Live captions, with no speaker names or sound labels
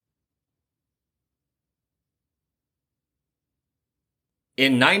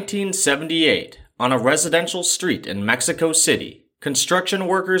In 1978, on a residential street in Mexico City, construction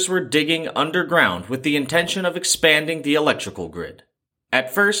workers were digging underground with the intention of expanding the electrical grid.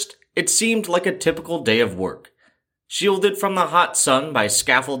 At first, it seemed like a typical day of work. Shielded from the hot sun by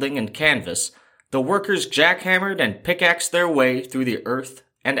scaffolding and canvas, the workers jackhammered and pickaxed their way through the earth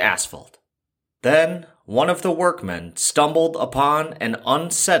and asphalt. Then, one of the workmen stumbled upon an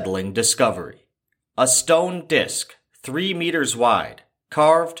unsettling discovery. A stone disc, 3 meters wide,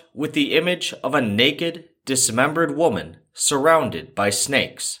 carved with the image of a naked, dismembered woman surrounded by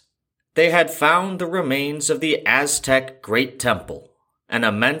snakes. They had found the remains of the Aztec Great Temple, an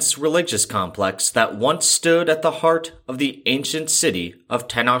immense religious complex that once stood at the heart of the ancient city of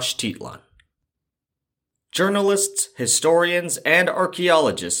Tenochtitlan. Journalists, historians, and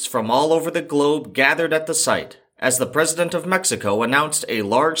archaeologists from all over the globe gathered at the site as the President of Mexico announced a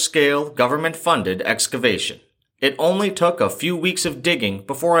large-scale, government-funded excavation. It only took a few weeks of digging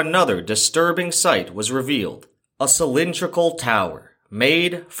before another disturbing sight was revealed. A cylindrical tower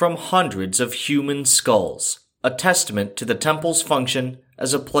made from hundreds of human skulls, a testament to the temple's function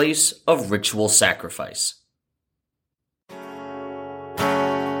as a place of ritual sacrifice.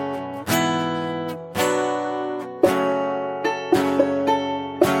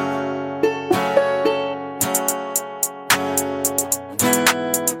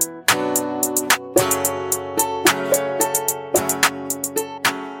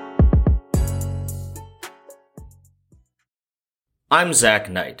 I'm Zach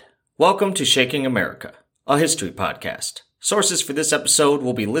Knight. Welcome to Shaking America, a history podcast. Sources for this episode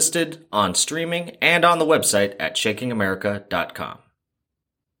will be listed on streaming and on the website at shakingamerica.com.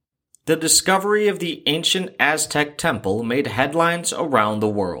 The discovery of the ancient Aztec temple made headlines around the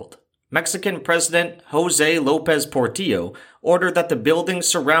world. Mexican President Jose Lopez Portillo ordered that the buildings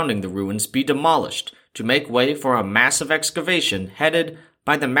surrounding the ruins be demolished to make way for a massive excavation headed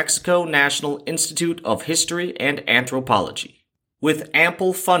by the Mexico National Institute of History and Anthropology. With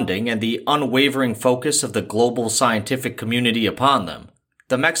ample funding and the unwavering focus of the global scientific community upon them,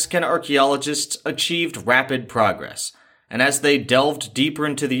 the Mexican archaeologists achieved rapid progress, and as they delved deeper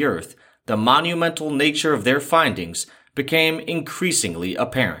into the earth, the monumental nature of their findings became increasingly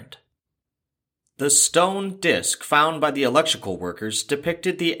apparent. The stone disc found by the electrical workers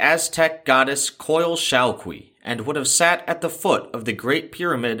depicted the Aztec goddess Coyolxauhqui and would have sat at the foot of the Great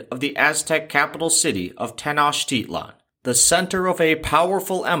Pyramid of the Aztec capital city of Tenochtitlan, the center of a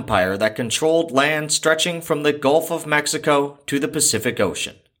powerful empire that controlled land stretching from the Gulf of Mexico to the Pacific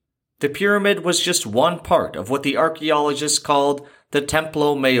Ocean. The pyramid was just one part of what the archaeologists called the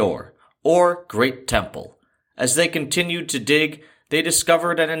Templo Mayor, or Great Temple. As they continued to dig, they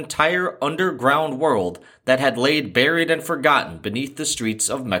discovered an entire underground world that had laid buried and forgotten beneath the streets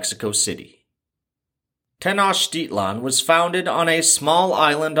of Mexico City. Tenochtitlan was founded on a small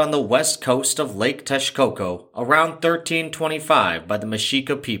island on the west coast of Lake Texcoco around 1325 by the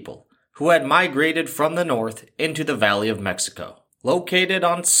Mexica people, who had migrated from the north into the Valley of Mexico. Located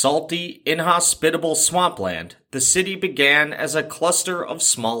on salty, inhospitable swampland, the city began as a cluster of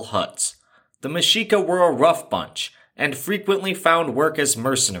small huts. The Mexica were a rough bunch and frequently found work as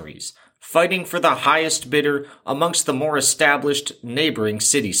mercenaries, fighting for the highest bidder amongst the more established neighboring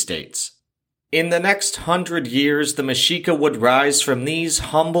city-states. In the next 100 years, the Mexica would rise from these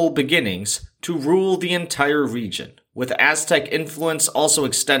humble beginnings to rule the entire region, with Aztec influence also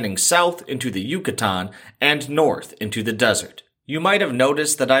extending south into the Yucatan and north into the desert. You might have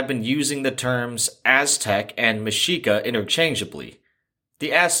noticed that I've been using the terms Aztec and Mexica interchangeably.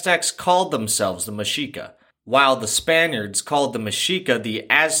 The Aztecs called themselves the Mexica, while the Spaniards called the Mexica the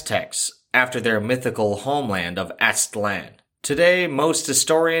Aztecs after their mythical homeland of Aztlan. Today, most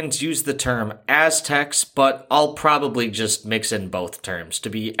historians use the term Aztecs, but I'll probably just mix in both terms to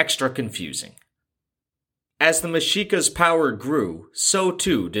be extra confusing. As the Mexica's power grew, so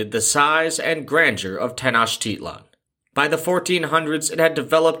too did the size and grandeur of Tenochtitlan. By the 1400s, it had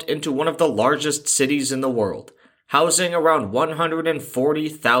developed into one of the largest cities in the world, housing around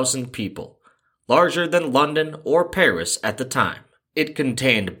 140,000 people, larger than London or Paris at the time. It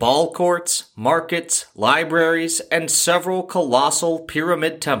contained ball courts, markets, libraries, and several colossal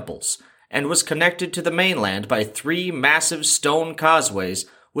pyramid temples, and was connected to the mainland by 3 massive stone causeways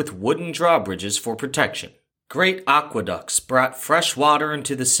with wooden drawbridges for protection. Great aqueducts brought fresh water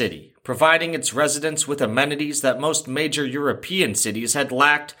into the city, providing its residents with amenities that most major European cities had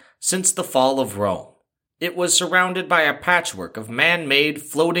lacked since the fall of Rome. It was surrounded by a patchwork of man-made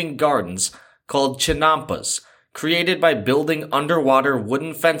floating gardens called chinampas, created by building underwater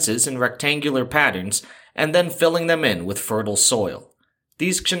wooden fences in rectangular patterns and then filling them in with fertile soil.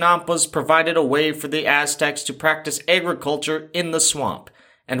 These chinampas provided a way for the Aztecs to practice agriculture in the swamp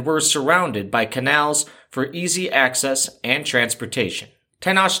and were surrounded by canals for easy access and transportation.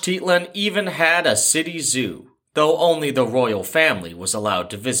 Tenochtitlan even had a city zoo, though only the royal family was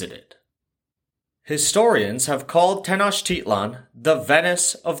allowed to visit it. Historians have called Tenochtitlan the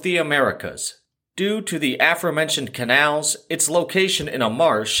Venice of the Americas, due to the aforementioned canals, its location in a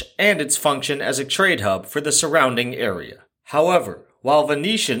marsh, and its function as a trade hub for the surrounding area. However, while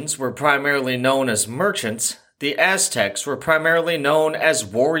Venetians were primarily known as merchants, the Aztecs were primarily known as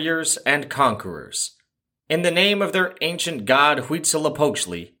warriors and conquerors. In the name of their ancient god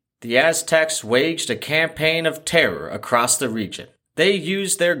Huitzilopochtli, the Aztecs waged a campaign of terror across the region. They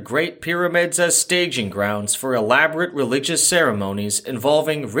used their Great Pyramids as staging grounds for elaborate religious ceremonies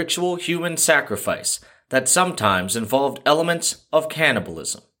involving ritual human sacrifice that sometimes involved elements of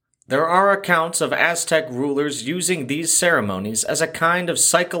cannibalism. There are accounts of Aztec rulers using these ceremonies as a kind of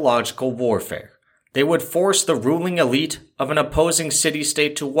psychological warfare. They would force the ruling elite of an opposing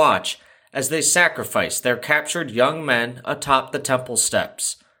city-state to watch as they sacrificed their captured young men atop the temple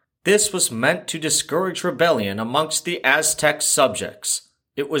steps. This was meant to discourage rebellion amongst the Aztec subjects.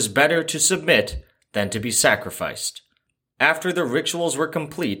 It was better to submit than to be sacrificed. After the rituals were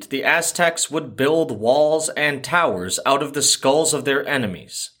complete, the Aztecs would build walls and towers out of the skulls of their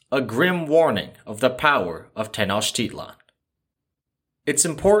enemies, a grim warning of the power of Tenochtitlan. It's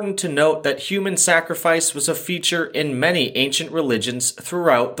important to note that human sacrifice was a feature in many ancient religions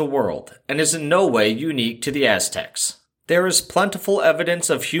throughout the world, and is in no way unique to the Aztecs. There is plentiful evidence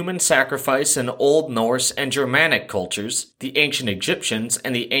of human sacrifice in Old Norse and Germanic cultures. The ancient Egyptians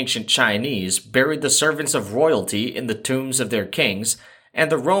and the ancient Chinese buried the servants of royalty in the tombs of their kings, and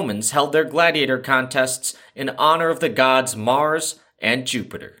the Romans held their gladiator contests in honor of the gods Mars and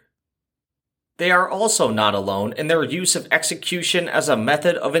Jupiter. They are also not alone in their use of execution as a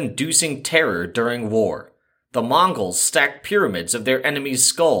method of inducing terror during war. The Mongols stacked pyramids of their enemies'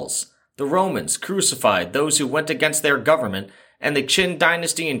 skulls. The Romans crucified those who went against their government, and the Qin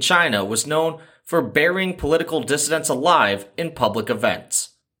dynasty in China was known for burying political dissidents alive in public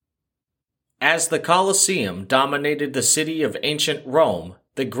events. As the Colosseum dominated the city of ancient Rome,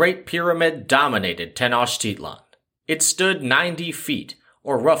 the Great Pyramid dominated Tenochtitlan. It stood 90 feet,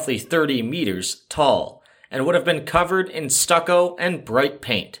 or roughly 30 meters, tall, and would have been covered in stucco and bright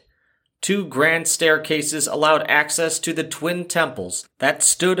paint. 2 grand staircases allowed access to the twin temples that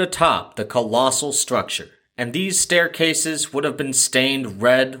stood atop the colossal structure, and these staircases would have been stained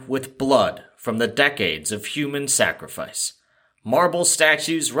red with blood from the decades of human sacrifice. Marble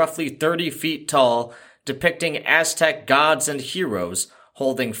statues roughly 30 feet tall, depicting Aztec gods and heroes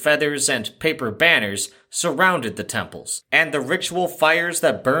holding feathers and paper banners, surrounded the temples, and the ritual fires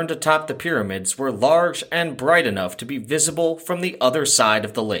that burned atop the pyramids were large and bright enough to be visible from the other side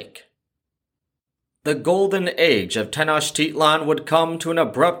of the lake. The golden age of Tenochtitlan would come to an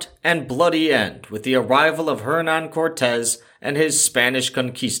abrupt and bloody end with the arrival of Hernan Cortés and his Spanish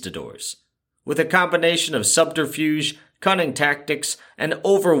conquistadors. With a combination of subterfuge, cunning tactics, and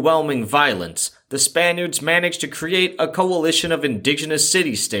overwhelming violence, the Spaniards managed to create a coalition of indigenous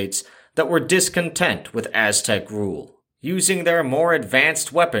city-states that were discontent with Aztec rule. Using their more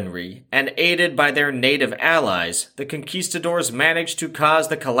advanced weaponry and aided by their native allies, the conquistadors managed to cause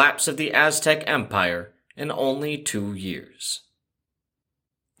the collapse of the Aztec Empire in only 2 years.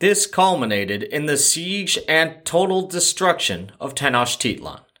 This culminated in the siege and total destruction of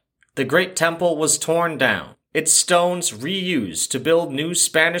Tenochtitlan. The Great Temple was torn down, its stones reused to build new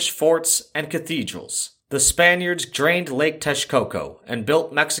Spanish forts and cathedrals. The Spaniards drained Lake Texcoco and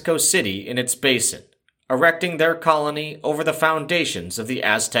built Mexico City in its basin, erecting their colony over the foundations of the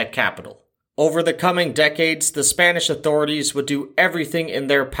Aztec capital. Over the coming decades, the Spanish authorities would do everything in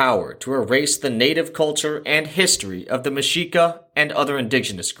their power to erase the native culture and history of the Mexica and other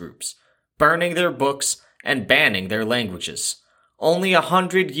indigenous groups, burning their books and banning their languages. Only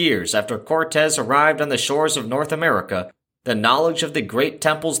 100 years after Cortés arrived on the shores of North America, the knowledge of the Great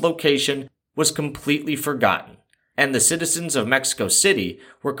Temple's location was completely forgotten, and the citizens of Mexico City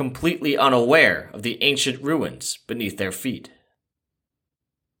were completely unaware of the ancient ruins beneath their feet.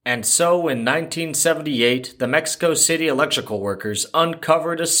 And so in 1978, the Mexico City electrical workers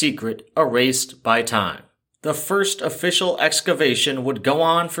uncovered a secret erased by time. The first official excavation would go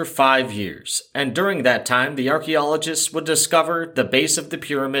on for 5 years, and during that time the archaeologists would discover the base of the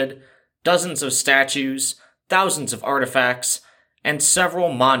pyramid, dozens of statues, thousands of artifacts, and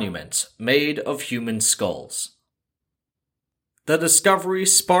several monuments made of human skulls. The discovery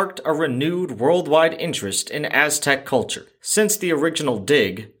sparked a renewed worldwide interest in Aztec culture. Since the original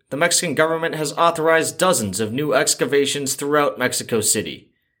dig, the Mexican government has authorized dozens of new excavations throughout Mexico City.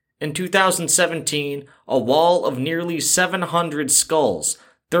 In 2017, a wall of nearly 700 skulls,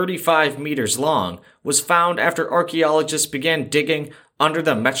 35 meters long, was found after archaeologists began digging under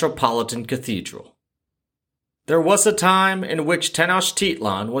the Metropolitan Cathedral. There was a time in which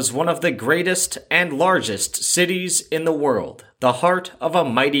Tenochtitlan was one of the greatest and largest cities in the world, the heart of a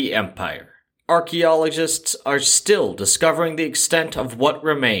mighty empire. Archaeologists are still discovering the extent of what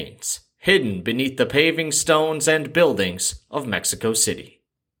remains, hidden beneath the paving stones and buildings of Mexico City.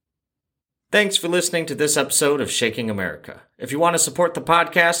 Thanks for listening to this episode of Shaking America. If you want to support the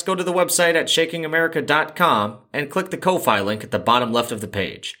podcast, go to the website at shakingamerica.com and click the Ko-Fi link at the bottom left of the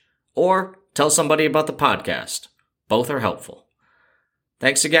page. Or tell somebody about the podcast. Both are helpful.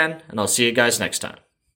 Thanks again, and I'll see you guys next time.